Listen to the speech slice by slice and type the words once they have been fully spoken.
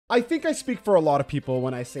I think I speak for a lot of people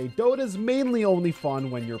when I say Dota's mainly only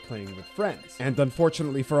fun when you're playing with friends. And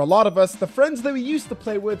unfortunately for a lot of us, the friends that we used to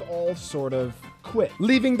play with all sort of quit,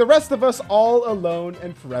 leaving the rest of us all alone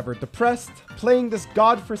and forever depressed, playing this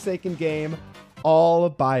godforsaken game all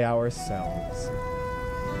by ourselves.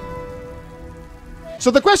 So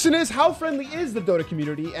the question is, how friendly is the Dota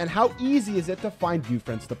community and how easy is it to find new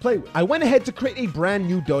friends to play with? I went ahead to create a brand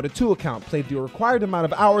new Dota 2 account, played the required amount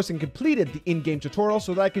of hours and completed the in-game tutorial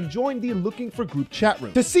so that I can join the looking for group chat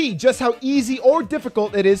room to see just how easy or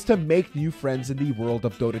difficult it is to make new friends in the world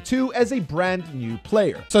of Dota 2 as a brand new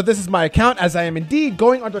player. So this is my account, as I am indeed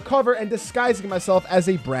going undercover and disguising myself as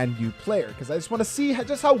a brand new player because I just want to see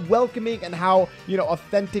just how welcoming and how,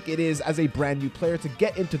 authentic it is as a brand new player to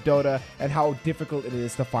get into Dota and how difficult it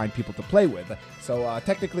is to find people to play with. So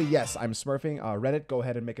technically, yes, I'm smurfing. Reddit, go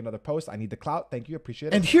ahead and make another post. I need the clout. Thank you.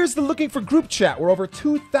 Appreciate it. And here's the looking for group chat where over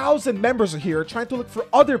 2,000 members are here trying to look for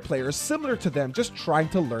other players similar to them, just trying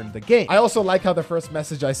to learn the game. I also like how the first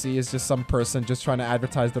message I see is just some person just trying to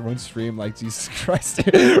advertise their own stream like, Jesus Christ.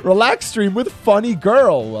 Relax stream with funny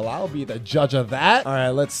girl. Well, I'll be the judge of that. All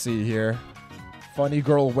right, let's see here. Funny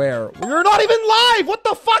girl where? You're not even live! What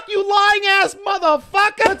the fuck, you lying ass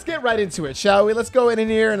motherfucker? Let's get right into it, shall we? Let's go in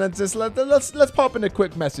here and let's pop in a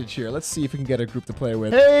quick message here. Let's see if we can get a group to play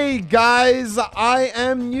with. Hey guys, I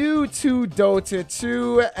am new to Dota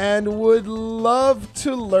 2 and would love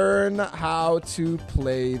to learn how to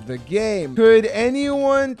play the game. Could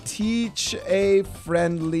anyone teach a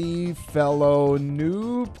friendly fellow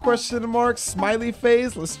noob? Question mark, smiley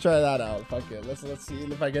face. Let's try that out. Fuck it. Let's see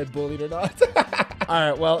if I get bullied or not. All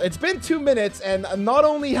right, well, it's been 2 minutes, and not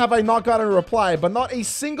only have I not gotten a reply, but not a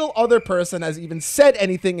single other person has even said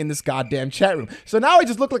anything in this goddamn chat room. So now I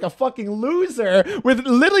just look like a fucking loser with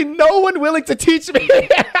literally no one willing to teach me.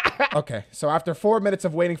 Okay, so after 4 minutes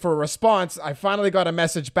of waiting for a response, I finally got a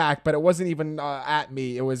message back, but it wasn't even at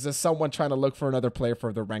me. It was just someone trying to look for another player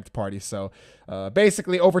for the ranked party. So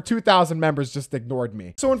basically, over 2,000 members just ignored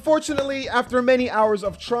me. So unfortunately, after many hours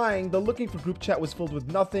of trying, the looking for group chat was filled with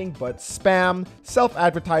nothing but spam,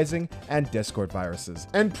 self-advertising, and Discord viruses,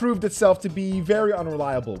 and proved itself to be very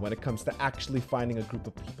unreliable when it comes to actually finding a group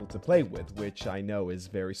of people to play with, which I know is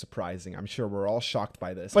very surprising. I'm sure we're all shocked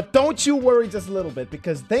by this. But don't you worry just a little bit,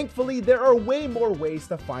 because thankfully, there are way more ways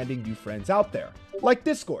to finding new friends out there, like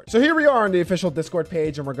Discord. So here we are on the official Discord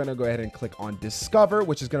page, and we're going to go ahead and click on Discover,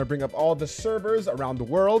 which is going to bring up all the servers around the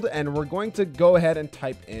world, and we're going to go ahead and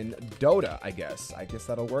type in Dota, I guess. I guess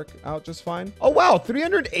that'll work out just fine. Oh, wow,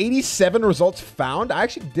 387 results found. I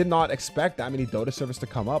actually did not expect that many Dota servers to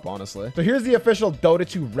come up, honestly. So here's the official Dota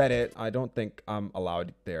 2 Reddit. I don't think I'm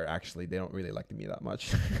allowed there, actually. They don't really like me that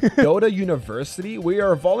much. Dota University. We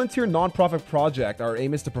are a volunteer nonprofit project. Our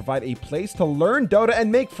aim is to provide a place to learn Dota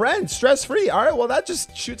and make friends stress-free. All right, well, that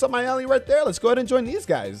just shoots up my alley right there. Let's go ahead and join these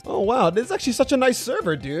guys. Oh, wow. This is actually such a nice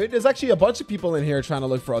server, dude. There's actually a bunch of people in here trying to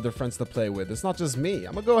look for other friends to play with. It's not just me.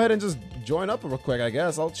 I'm gonna go ahead and just join up real quick, I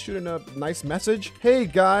guess. I'll shoot in a nice message. Hey,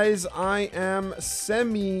 guys, I am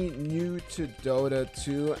semi-new to Dota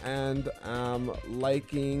 2 and I'm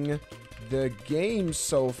liking the game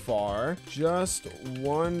so far. Just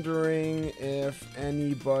wondering if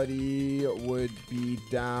anybody would be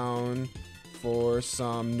down for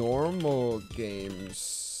some normal games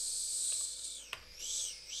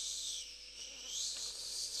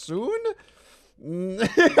soon?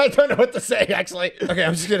 I don't know what to say, actually. Okay,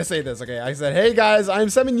 I'm just gonna say this. Okay, I said, hey guys, I'm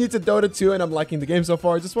semi-new to Dota 2 and I'm liking the game so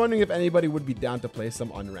far. Just wondering if anybody would be down to play some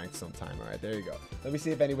unranked sometime. All right, there you go. Let me see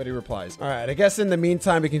if anybody replies. All right, I guess in the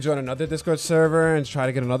meantime, we can join another Discord server and try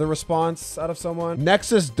to get another response out of someone.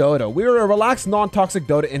 Nexus Dota. We're a relaxed, non-toxic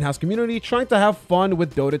Dota in-house community trying to have fun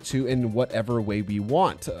with Dota 2 in whatever way we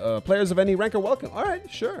want. Players of any rank are welcome. All right,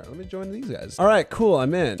 sure. Let me join these guys. All right, cool.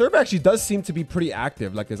 I'm in. Server actually does seem to be pretty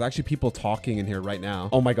active. Like, there's actually people talking in here right now.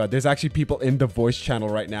 Oh my god, there's actually people in the voice channel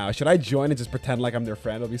right now. Should I join and just pretend like I'm their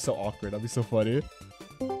friend? It'll be so awkward. That'll be so funny.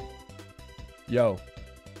 Yo.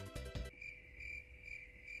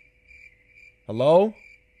 Hello?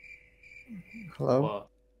 Hello? What?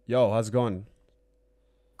 Yo, how's it going?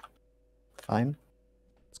 Fine.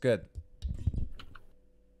 It's good.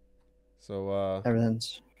 So,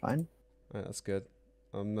 Everything's fine. alright, that's good.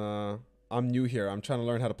 I'm new here. I'm trying to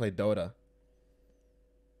learn how to play Dota.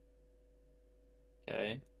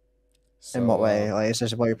 Okay. So, In what way? Like, is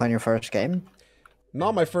this about you playing your first game?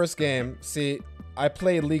 Not my first game. See, I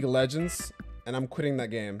play League of Legends, and I'm quitting that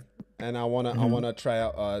game. And I wanna try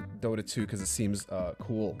out Dota 2 because it seems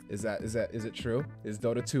cool. Is it true? Is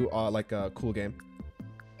Dota 2 like a cool game?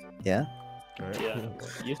 Yeah. All right. Yeah.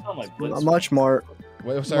 You sound like BlitzSpanks. Much more.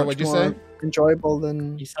 Wait, sorry, what'd you say? Enjoyable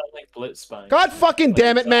than. You sound like BlitzSpanks. God fucking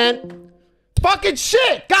damn it, man. Fucking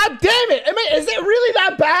shit! God damn it! Is it really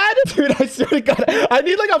that bad? Dude, I swear to God, I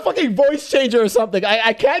need like a fucking voice changer or something.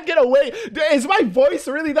 I can't get away. Dude, is my voice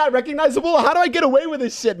really that recognizable? How do I get away with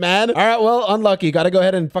this shit, man? All right, well, unlucky. Gotta go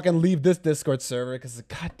ahead and fucking leave this Discord server because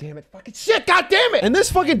God damn it. Fucking shit, God damn it! And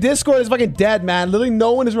this fucking Discord is fucking dead, man. Literally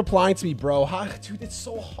no one is replying to me, bro. Dude, it's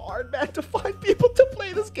so hard, man, to find people to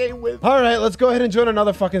play this game with. All right, let's go ahead and join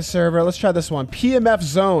another fucking server. Let's try this one. PMF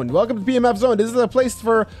Zone. Welcome to PMF Zone. This is a place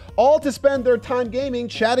for all to spend their time gaming,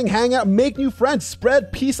 chatting, hang out, make new friends,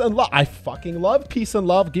 spread peace and love. I fucking love peace and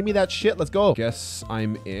love. Give me that shit. Let's go. Guess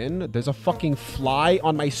I'm in. There's a fucking fly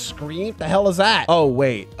on my screen. What the hell is that? Oh,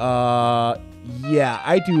 wait. Yeah,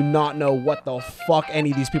 I do not know what the fuck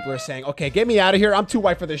any of these people are saying. Okay, get me out of here. I'm too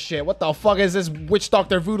white for this shit. What the fuck is this witch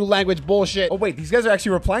doctor voodoo language bullshit? Oh, wait, these guys are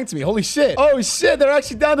actually replying to me. Holy shit. Oh, shit, they're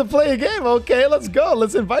actually down to play a game. Okay, let's go.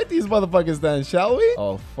 Let's invite these motherfuckers then, shall we?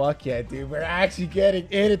 Oh, fuck yeah, dude. We're actually getting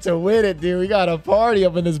in it to win it, dude. We got a party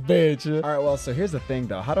up in this bitch. All right, well, so here's the thing,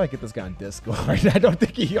 though. How do I get this guy on Discord? I don't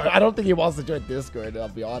think he wants to join Discord, I'll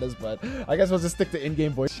be honest, but I guess we'll just stick to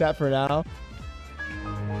in-game voice chat for now.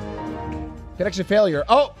 Connection failure.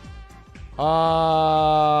 Oh,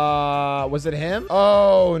 was it him?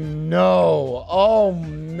 Oh no. Oh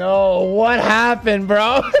no. What happened,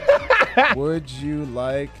 bro? Would you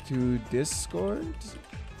like to Discord?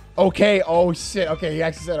 Okay. Oh shit. Okay. He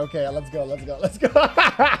actually said, okay, let's go. Let's go. Let's go.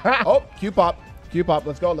 Oh, Q-pop. Q-pop.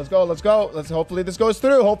 Let's go. Let's go. Let's go. Hopefully this goes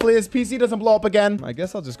through. Hopefully his PC doesn't blow up again. I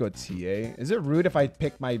guess I'll just go TA. Is it rude if I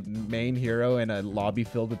pick my main hero in a lobby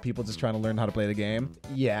filled with people just trying to learn how to play the game?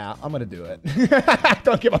 Yeah, I'm gonna do it.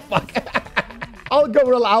 Don't give a fuck. I'll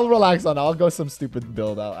relax on it. I'll go some stupid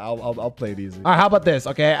build. I'll play it easy. All right, how about this?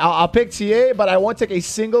 Okay, I'll pick TA, but I won't take a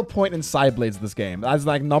single point in side blades this game. That's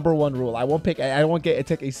like #1 rule. I won't take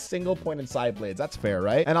a single point in side blades. That's fair,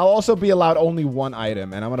 right? And I'll also be allowed only one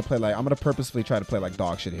item. And I'm gonna purposefully try to play like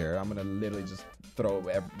dog shit here. I'm gonna literally just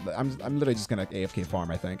I'm literally just gonna AFK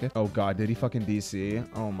farm, I think. Oh god, did he fucking DC?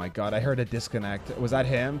 Oh my god, I heard a disconnect. Was that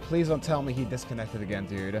him? Please don't tell me he disconnected again,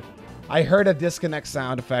 dude. I heard a disconnect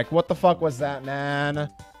sound effect. What the fuck was that, man?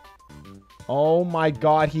 Oh my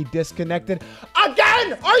god, he disconnected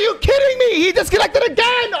again! Are you kidding me? He disconnected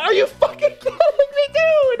again! Are you fucking kidding me,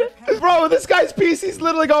 dude? Bro, this guy's PC's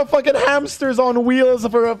literally got fucking hamsters on wheels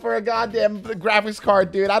for a goddamn graphics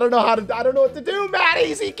card, dude. I don't know what to do, man.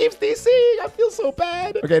 He keeps DCing. I feel so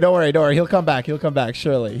bad. Okay, don't worry. He'll come back. He'll come back,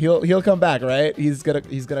 surely. He'll come back, right? He's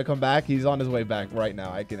gonna come back. He's on his way back right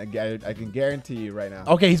now. I can guarantee you right now.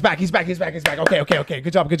 Okay, he's back. Okay.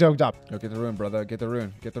 Good job. Go get the rune, brother. Get the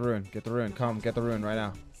rune. Come, get the rune right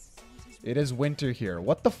now. It is winter here.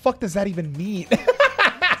 What the fuck does that even mean? What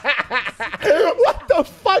the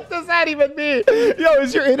fuck does that even mean? Yo,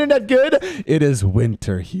 is your internet good? It is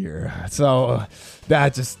winter here. So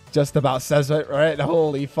that just about says it, right?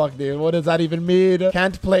 Holy fuck, dude. What does that even mean?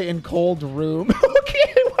 Can't play in cold room.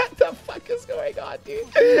 Okay, what the fuck is going on, dude?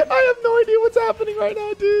 I have no idea what's happening right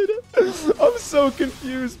now, dude. I'm so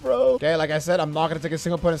confused, bro. Okay, like I said, I'm not gonna take a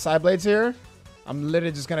single point of side blades here. I'm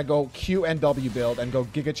literally just gonna go Q and W build and go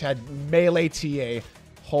Giga Chad melee TA.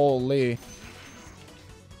 Holy.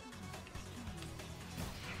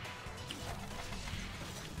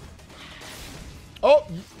 Oh,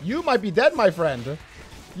 you might be dead, my friend.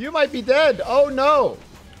 You might be dead. Oh no.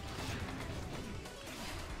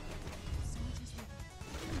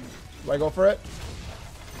 Do I go for it?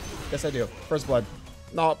 Yes, I do. First blood.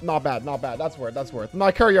 No, not bad. That's worth.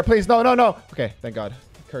 My courier, please. No. Okay, thank God.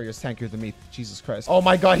 Courier's tankier than me. Jesus Christ. Oh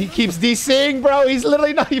my god, he keeps DCing, bro. He's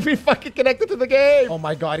literally not even fucking connected to the game. Oh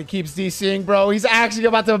my god, he keeps DCing, bro. He's actually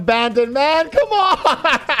about to abandon, man. Come on.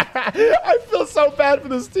 I feel so bad for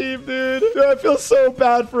this team, dude. I feel so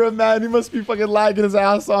bad for him, man. He must be fucking lagging his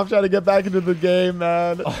ass off trying to get back into the game,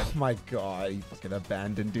 man. Oh my god, he fucking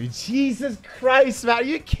abandoned, dude. Jesus Christ, man. Are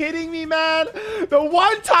you kidding me, man? The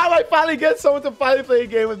one time I finally get someone to finally play a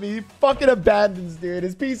game with me, he fucking abandons, dude.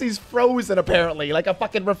 His PC's frozen, apparently, like a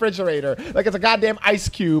fucking refrigerator, like it's a goddamn ice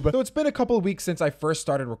cube. So it's been a couple of weeks since I first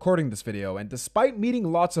started recording this video, and despite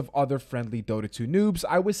meeting lots of other friendly Dota 2 noobs,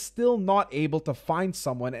 I was still not able to find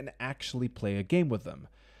someone and actually play a game with them.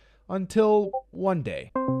 Until one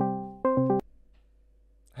day.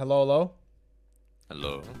 Hello?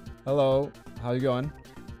 Hello. How you going?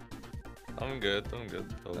 I'm good.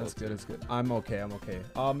 That's good. I'm okay.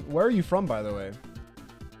 Where are you from, by the way?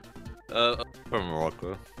 From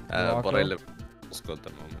Morocco. But I live in Moscow at the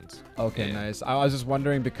moment. Okay, yeah. Nice. I was just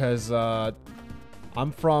wondering because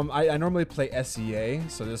I'm from, I normally play SEA,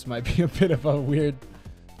 so this might be a bit of a weird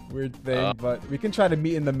Weird thing, but we can try to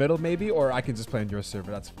meet in the middle maybe, or I can just play on your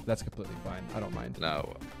server. That's completely fine. I don't mind.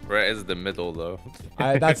 No, where is the middle though?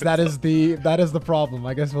 That is the problem.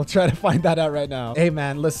 I guess we'll try to find that out right now. Hey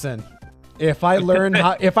man, listen. If I learn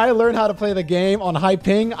how to play the game on high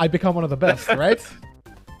ping, I become one of the best, right?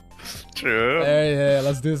 True. Yeah,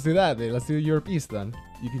 let's do that. Dude. Let's do Europe East then.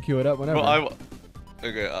 You can queue it up whenever. Well,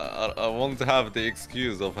 I want to have the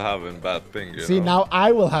excuse of having bad ping. See, now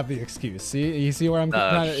I will have the excuse. See, you see where I'm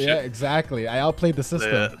trying to, yeah, exactly. I outplayed the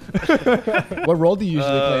system. Yeah. What role do you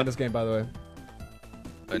usually play in this game, by the way?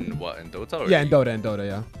 In what? In Dota? Or yeah, in Dota,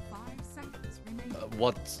 yeah.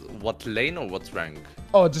 What lane or what rank?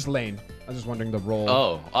 Oh, just lane. I was just wondering the role.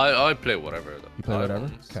 Oh, I play whatever. You play whatever?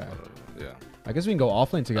 Okay. Yeah. I guess we can go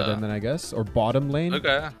offlane together then, I guess. Or bottom lane.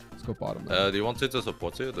 Okay. Let's go bottom lane. Do you want it to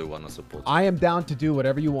support you or do you want to support you? I am down to do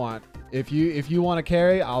whatever you want. If you want to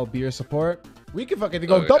carry, I'll be your support. We can fucking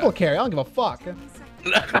go double carry. I don't give a fuck.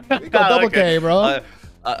 We can go double carry, bro.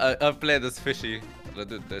 I play this fishy.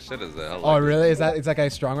 This shit is hell. Oh, really? Is that guy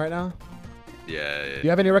strong right now? Yeah. Do you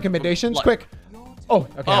have any recommendations? Quick. Oh,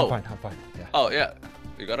 okay. I'm fine. Yeah. Oh, yeah.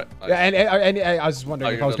 You got it? Yeah, and I was just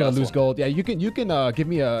wondering if I was gonna lose gold. Yeah, you can give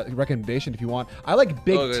me a recommendation if you want. I like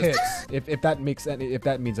big tits. If that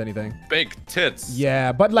means anything. Big tits.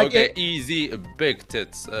 Yeah, but like easy big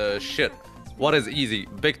tits. Shit. What is easy?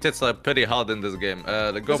 Big tits are pretty hard in this game.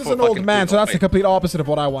 This is an old man, so that's the complete opposite of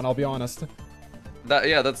what I want. I'll be honest.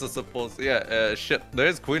 That's the suppose. Yeah. Shit.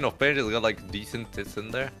 There's Queen of Pages got like decent tits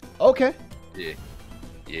in there. Okay.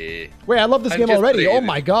 Yeah. Wait, I love this game already. Oh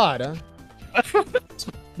my god.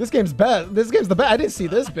 This game's bad. This game's the best. I didn't see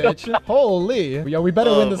this bitch. Holy. Yeah, we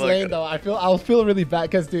better win this lane though. I'll feel really bad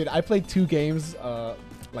because dude, I played 2 games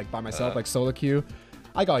like by myself, like solo queue.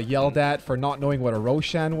 I got yelled at for not knowing what a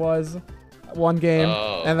Roshan was one game,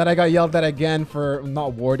 and then I got yelled at again for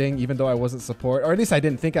not warding, even though I wasn't support, or at least I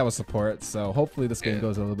didn't think I was support. So hopefully this game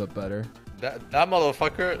goes a little bit better. That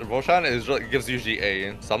motherfucker, Roshan, gives you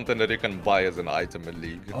GA, something that you can buy as an item in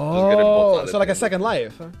League. Oh, so like a second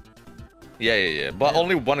life. Yeah. But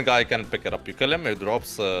only one guy can pick it up. You kill him, it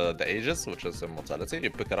drops the Aegis, which is immortality. You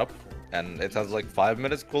pick it up, and it has like 5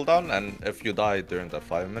 minutes cooldown. And if you die during that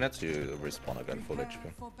 5 minutes, you respawn again full HP.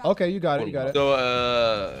 Okay, you got it. So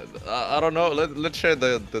I don't know. Let's share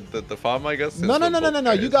the farm, I guess.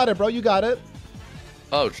 No. You got it, bro. You got it.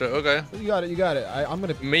 Oh, sure. Okay. You got it. I'm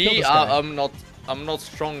gonna. Me, I'm not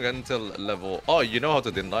strong until level. Oh, you know how to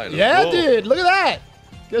deny. Yeah, dude. Look at that.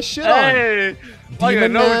 Get shit on.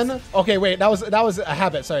 Demon man. Okay, wait. That was a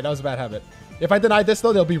habit. Sorry, that was a bad habit. If I denied this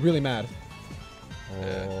though, they'll be really mad.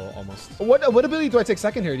 Oh, almost. What ability do I take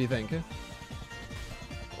second here? Do you think?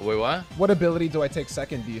 Wait, what? What ability do I take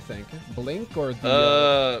second? Do you think? Blink or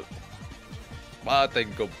the? I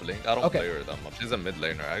think go Blink. I don't play her that much. She's a mid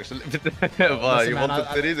laner actually. You want the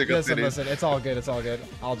titties? Listen. It's all good.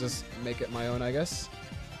 I'll just make it my own, I guess.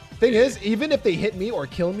 Thing is, even if they hit me or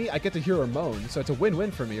kill me, I get to hear her moan, so it's a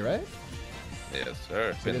win-win for me, right? Yes,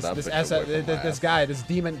 sir. This guy, this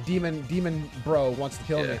demon bro wants to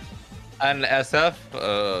kill me. And SF,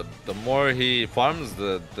 the more he farms,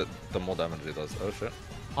 the more damage he does. Oh shit.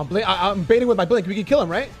 I'm baiting with my blink. We can kill him,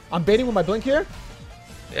 right? I'm baiting with my blink here.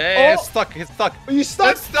 Yeah, he's stuck. Are you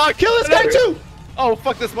stuck? Kill this guy too. Oh,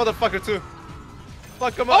 fuck this motherfucker too.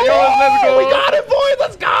 Fuck him up. Let's go. We got it, boys.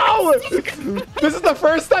 Let's go. This is the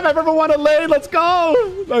first time I've ever won a lane. Let's go.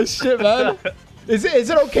 Oh shit, man. Is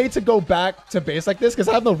it okay to go back to base like this? Because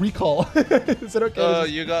I have no recall. Is it okay?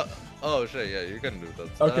 You got. Oh shit, yeah, you can do that.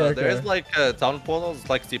 Okay. There's like town portals,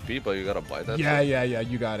 like TP, but you gotta buy that. Yeah,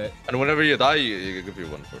 you got it. And whenever you die, you give you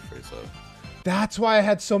one for free. So. That's why I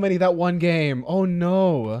had so many that one game. Oh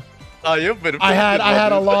no. Oh, you've been. I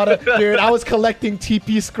had a lot of, dude. I was collecting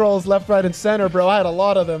TP scrolls left, right, and center, bro. I had a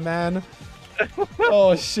lot of them, man.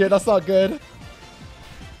 Oh shit, that's not good.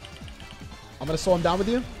 I'm gonna slow him down with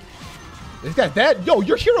you. This guy's dead. Yo,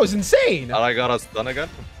 your hero's insane. I got us done again.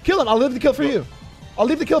 Kill him. I'll leave the kill for you. I'll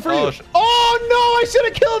leave the kill for you. Oh no, I should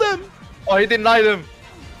have killed him. Oh, he denied him.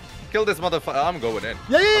 Kill this motherfucker. I'm going in.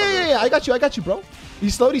 Yeah. I got you, bro.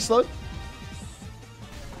 He's slowed.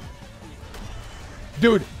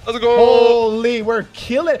 Dude, let's go. Holy, we're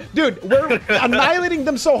killing. Dude, we're annihilating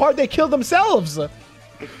them so hard they kill themselves. Yeah,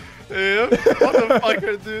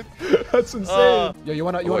 motherfucker, dude. That's insane. Yo, you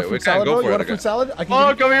want a fruit salad, bro? You want a fruit salad? I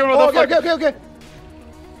can come here, motherfucker. Okay.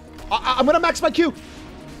 I'm gonna max my Q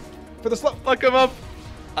for the slow. Fuck him up.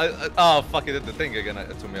 Oh fuck, he did the thing again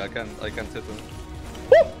to me. I can't hit him.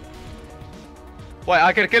 Woo! Wait,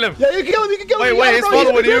 I can kill him. Yeah, you can kill him. Wait, he's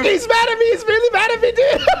following you. He's mad at me. He's really mad at me,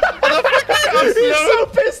 dude. He's so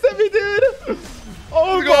pissed at me, dude.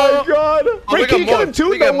 Oh my god. Wait, can you kill him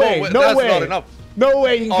too? No way. That's not enough. No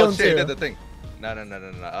way you can kill Oh him shit, he too. did the thing. No.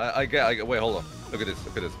 I get. Wait, hold on. Look at this.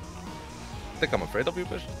 I think I'm afraid of you,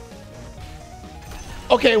 bitch.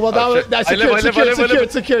 Okay, well that's I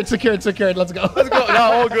live. secured. Let's go. Let's go.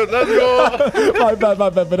 No, all good. Let's go. my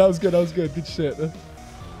bad. But that was good. Good shit.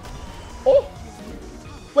 Oh,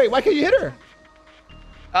 wait, why can't you hit her?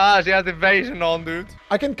 She has evasion on, dude.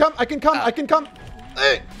 I can come.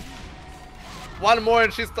 Hey. One more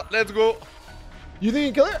and she's. Let's go. You think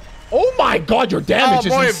you can kill her? Oh my god, your damage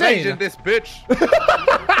is more insane. evasion, this bitch.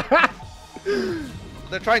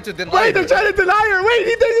 They're trying to deny Wait, they're her. trying to deny her.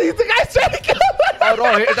 Wait, the guy's trying to kill her. Oh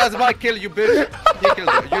no, that's my kill, you bitch. He killed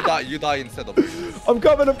her. You die instead of me. I'm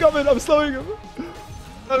coming. I'm slowing him.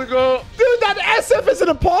 Let's go. Dude, that SF is an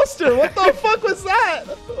imposter. What the fuck was that?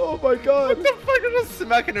 Oh my god. What the fuck? I'm just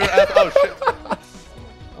smacking her ass. Oh shit.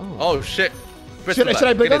 Oh shit. Should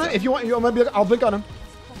I blink on him? If you want, I'll blink on him.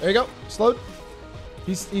 There you go. Slowed.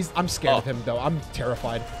 I'm scared of him though. I'm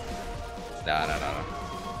terrified. No.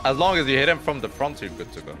 As long as you hit him from the front, you're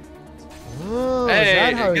good to go. Oh, hey, is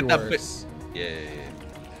that how get it that works? Yeah.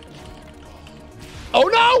 Oh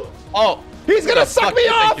no! Oh, He's gonna suck me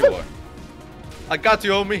off! I got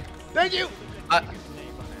you, homie. Thank you.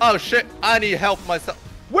 Oh shit! I need help myself.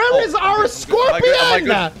 Where is our Scorpion?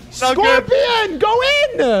 Am I good? Scorpion, go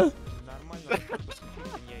in!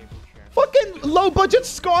 Fucking low budget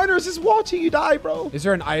scorners is watching you die, bro. Is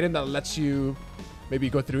there an item that lets you maybe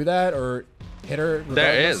go through that or hit her?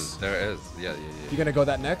 Regardless? There is. Yeah. You gonna go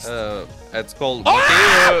that next? It's called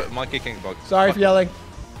Monkey King Bug. Sorry for yelling.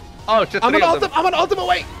 Oh shit! I'm an ultimate.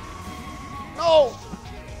 Wait. No,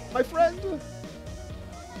 my friend.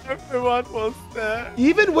 Everyone was there.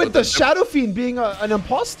 Even with the Shadow Fiend being an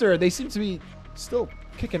imposter, they seem to be still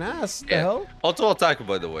kicking ass. The hell? Auto attack,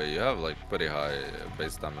 by the way, you have like pretty high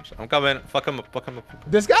base damage. I'm coming. Fuck him up.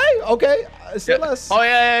 This guy? Okay. Still less. Oh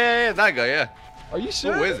yeah. That guy, yeah. Are you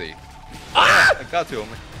sure? Who is he? Ah! I got you,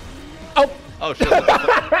 homie. Oh. Oh shit.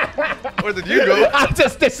 Where did you go? I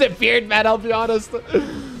just disappeared, man. I'll be honest.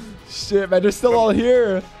 Shit, man. They're still all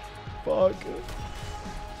here. Fuck.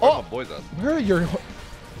 Where my boys at? Where are your...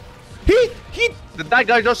 Did that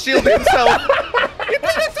guy just shield himself? He did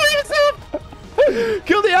it to himself!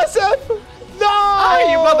 Kill the SF! No! Ah,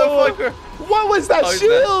 you motherfucker! What was that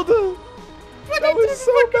shield? That was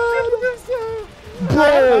so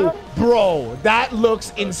bad. Bro, that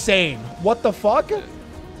looks insane. What the fuck?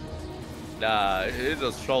 Nah, he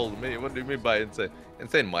just trolled me. What do you mean by insane?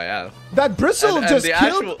 Insane my ass. That bristle And just the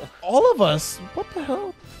killed all of us. What the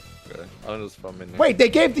hell? Okay, I'm just from in here. Wait, they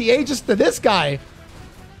gave the Aegis to this guy.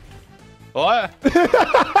 What?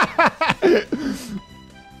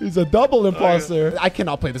 He's a double imposter. I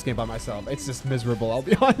cannot play this game by myself. It's just miserable, I'll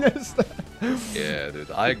be honest. Yeah, dude.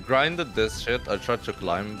 I grinded this shit. I tried to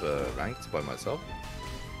climb the ranks by myself.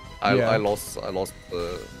 I lost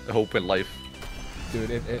hope in life. Dude,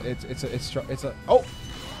 it's a oh,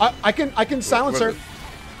 I can silence her.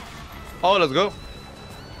 Oh, let's go.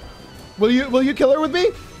 Will you kill her with me?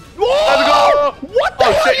 Whoa! Let's go! What the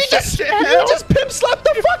hell? You just pimp slapped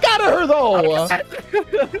the fuck out of her though.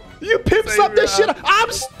 You pimp slapped this shit.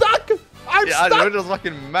 I'm stuck. I'm stuck. I just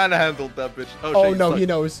fucking manhandled that bitch. Oh no, he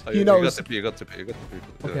knows. He knows. You got to pee.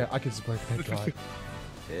 Okay, I can split. Thank God.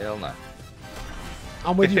 Hell nah.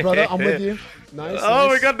 I'm with you, brother. I'm with you. Nice. Oh,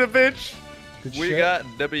 nice. we got the bitch. Good we shit. got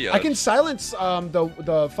the bitch. I can silence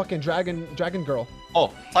the fucking dragon girl.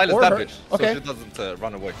 Oh, silence Or that her. bitch. Okay. So she doesn't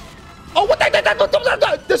run away. Oh, what?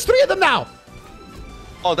 There's 3 of them now.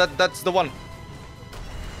 Oh, that's the one.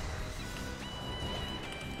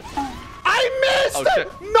 I missed. Oh, shit.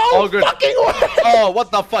 No fucking way. Oh,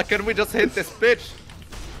 what the fuck? Can we just hit this bitch?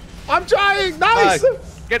 I'm trying. Nice.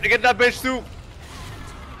 Get that bitch too.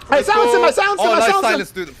 I silenced him. I silenced him. Oh, I nice silenced him.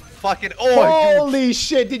 silence, dude. Fucking Holy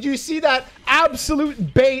shit. Did you see that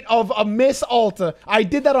absolute bait of a miss ult? I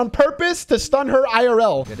did that on purpose to stun her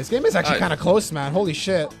IRL. Yeah, this game is actually kind of close, man. Holy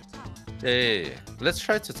shit. Hey, let's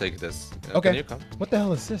try to take this. Okay. Can you come? What the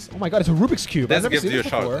hell is this? Oh my god, it's a Rubik's Cube. This I've never gives seen you a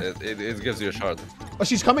this shard. before. It gives you a shard. Oh,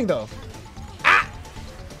 she's coming though.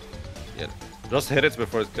 Yeah. Just hit it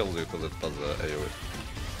before it kills you because it does AoE.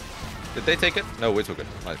 Did they take it? No, we took it.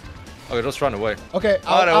 Nice. Okay, just run away. Okay,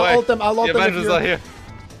 I'll ult them. I'll ult them. The Avengers are here.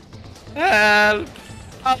 Help!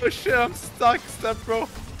 Oh shit, I'm stuck, step bro.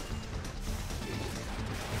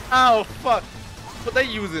 Oh fuck. But they're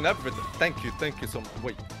using everything. Thank you so much.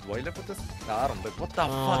 Wait, do I live with this? Nah, I don't live. What the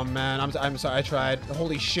fuck? Oh man, I'm sorry. I tried.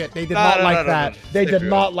 Holy shit, they did not like that. They did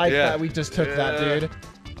not like that. We just took that, dude.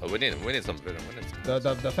 Oh, we need some video.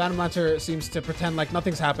 The Phantom Lancer seems to pretend like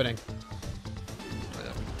nothing's happening.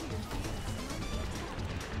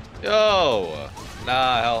 Yo!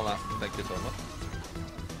 Nah, hell no. Thank you so much.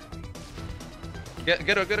 Get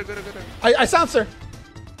her. I silenced her.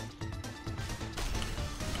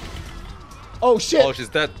 Oh shit. Oh, she's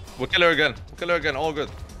dead. We'll kill her again. All good.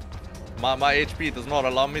 My HP does not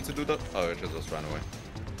allow me to do that. Oh, she just ran away.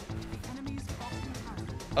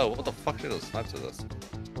 Oh, what the fuck? She just sniped at us.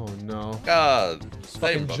 Oh no. God. It's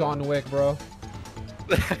fucking John Wick, bro.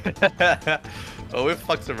 Oh, we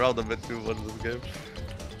fucked around a bit too much in this game.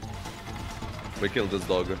 We killed this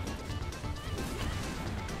dog. Am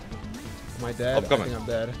I dead? I'm coming. I think I'm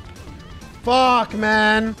dead. Fuck,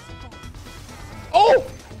 man. Oh!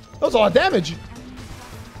 That was a lot of damage.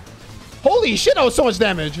 Holy shit, that was so much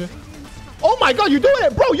damage. Oh my god, you're doing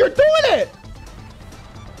it, bro. You're doing it.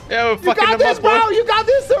 Yeah, we're You fucking got them this, up, bro. You got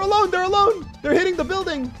this. They're alone. They're hitting the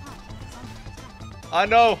building. I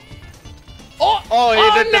know. Oh,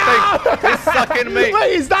 he did the thing. He's sucking me.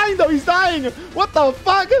 Wait, he's dying though. He's dying. What the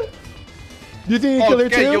fuck? Do you think he killed her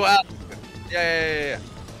too? You out. Yeah.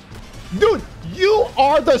 Dude, you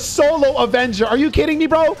are the solo Avenger. Are you kidding me,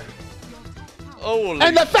 bro? Holy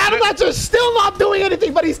And the shit. Fat are still not doing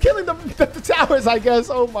anything, but he's killing the towers, I guess.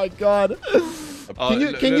 Oh my god.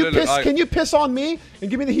 Can you piss on me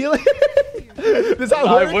and give me the healing? Does that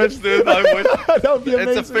work? I wish, dude. I wish. That would be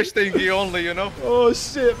amazing. It's a fish thingy only, you know? Oh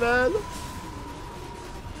shit, man.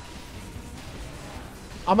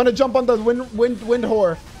 I'm gonna jump on the wind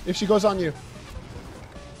whore if she goes on you.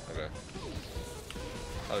 Okay.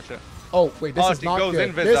 Oh shit. Oh wait, this is not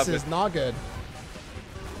good. This is not good.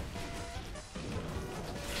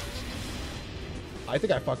 I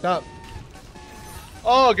think I fucked up.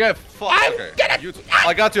 Oh, get fucked. Okay.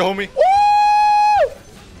 I got you, homie. Woo!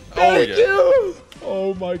 Thank yeah. you.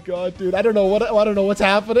 Oh my god, dude. I don't know what's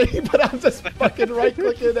happening, but I'm just fucking right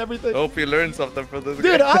clicking everything. Hope you learned something from this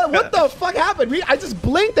Dude, game. what the fuck happened? I just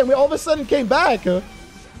blinked and we all of a sudden came back. That's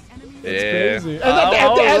crazy. And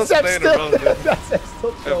the SF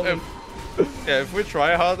still trolling. Yeah, if we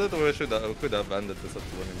try harder, we could have ended this at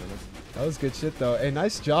 20 minutes. That was good shit though. Hey,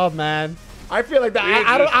 nice job, man. I feel like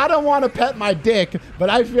that. I don't want to pet my dick, but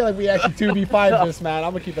I feel like we actually 2v5 this, man.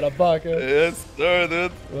 I'm gonna keep it a buck. Yes, sir,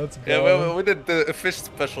 dude. Let's go. Yeah, well, we did the fish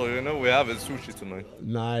special, you know. We have a sushi tonight.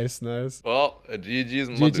 Nice. Well, GG's,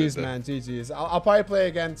 GG's, man. GG's. I'll probably play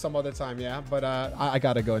again some other time, yeah. But I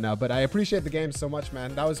gotta go now. But I appreciate the game so much,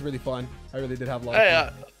 man. That was really fun. I really did have a lot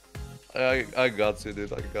of fun. I got you,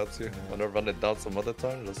 dude. I got you. Wanna run it down some other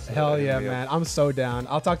time? Just, Hell yeah, man. I'm so down.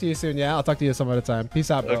 I'll talk to you soon, yeah? I'll talk to you some other time.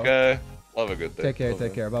 Peace out, bro. Okay. Have a good day.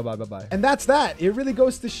 Take care. Bye-bye. And that's that. It really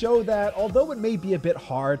goes to show that although it may be a bit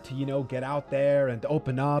hard to, get out there and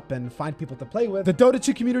open up and find people to play with, the Dota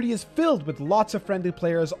 2 community is filled with lots of friendly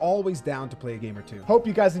players always down to play a game or two. Hope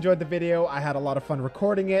you guys enjoyed the video. I had a lot of fun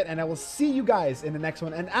recording it, and I will see you guys in the next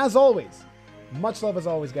one. And as always, much love as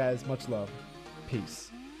always, guys. Much love. Peace.